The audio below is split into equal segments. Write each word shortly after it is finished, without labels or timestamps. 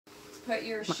put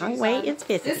your shoes Mangwe on. is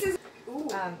busy. This is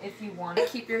if you want to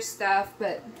keep your stuff,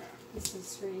 but this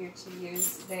is for you to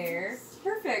use there.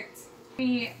 Perfect.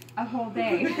 Be a whole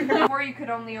day. Or you could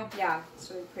only open. Yeah,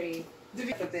 it's really pretty.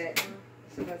 A bit.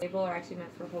 So the table are actually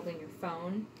meant for holding your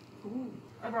phone. Ooh,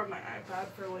 I brought my iPad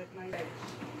for like my.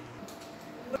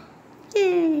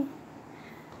 Yay!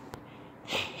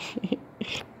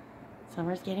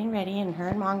 Summer's getting ready, and her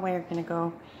and Mangwe are gonna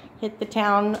go hit the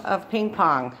town of ping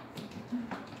pong.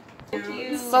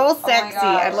 So sexy.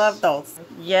 I love those.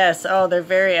 Yes, oh, they're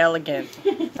very elegant.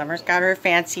 Summer's got her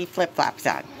fancy flip-flops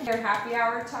on. Their happy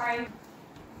hour time.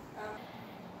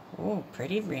 Oh,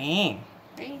 pretty ring.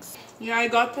 Thanks. Yeah, I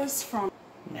got this from.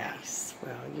 Nice.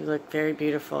 Well, you look very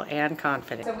beautiful and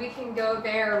confident. So we can go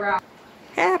there around.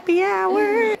 Happy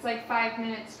hour. It's like 5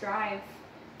 minutes drive.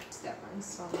 Step on,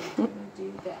 so I'm gonna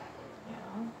do that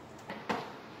now.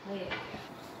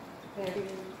 There it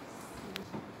is.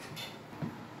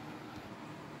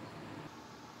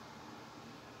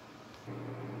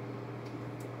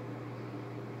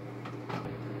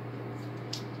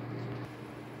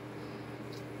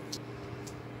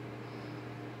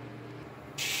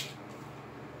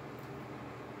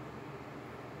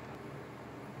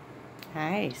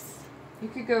 Nice. You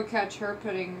could go catch her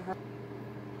putting her.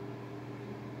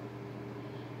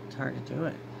 It's hard to do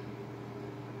it.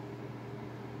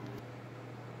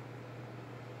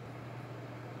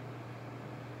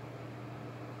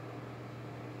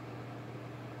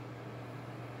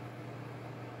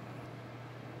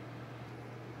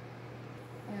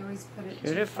 I always put it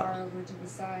Beautiful. too far over to the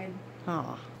side.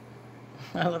 Oh,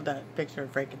 I love that picture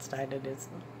of Frankenstein and his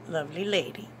lovely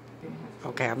lady.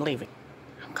 Okay, I'm leaving.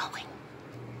 I'm going.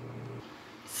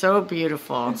 So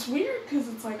beautiful. It's weird because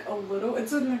it's like a little.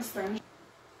 It's an extension.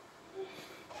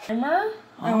 Primer.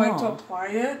 I like to apply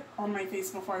it on my face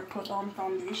before I put on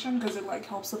foundation because it like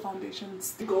helps the foundation.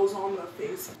 It goes on the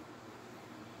face.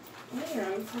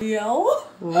 Yell.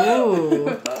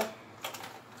 Ooh.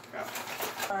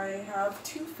 I have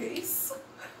Too Faced.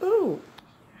 Ooh.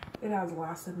 It has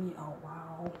lasted me a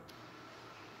while.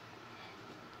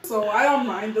 So I don't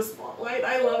mind the spotlight.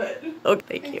 I love it.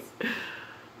 Okay, thank you.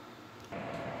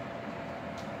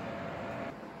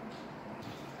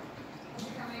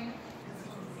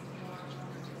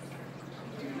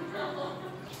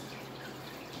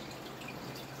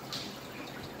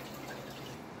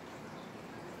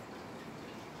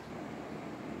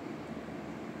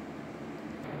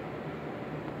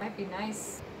 Might be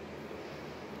nice.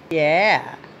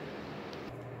 Yeah.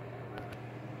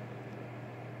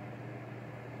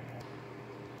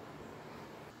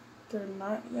 They're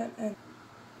not yet in.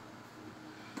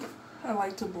 I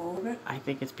like to blow a bit. I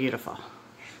think it's beautiful.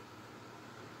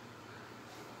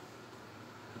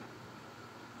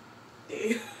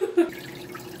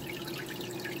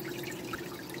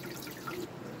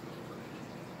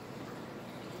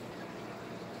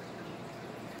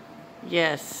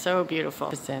 Yes, so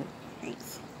beautiful.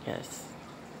 Thanks. Yes.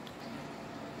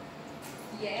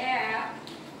 Yeah.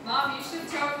 Mom, you should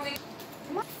totally.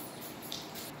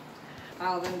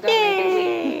 Oh, then don't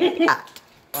make it leak.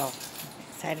 Well,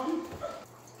 excited. I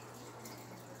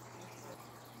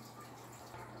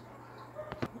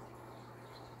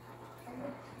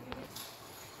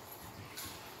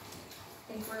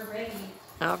think we're ready.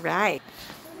 All right.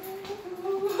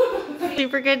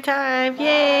 Super good time.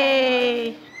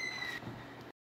 Yay.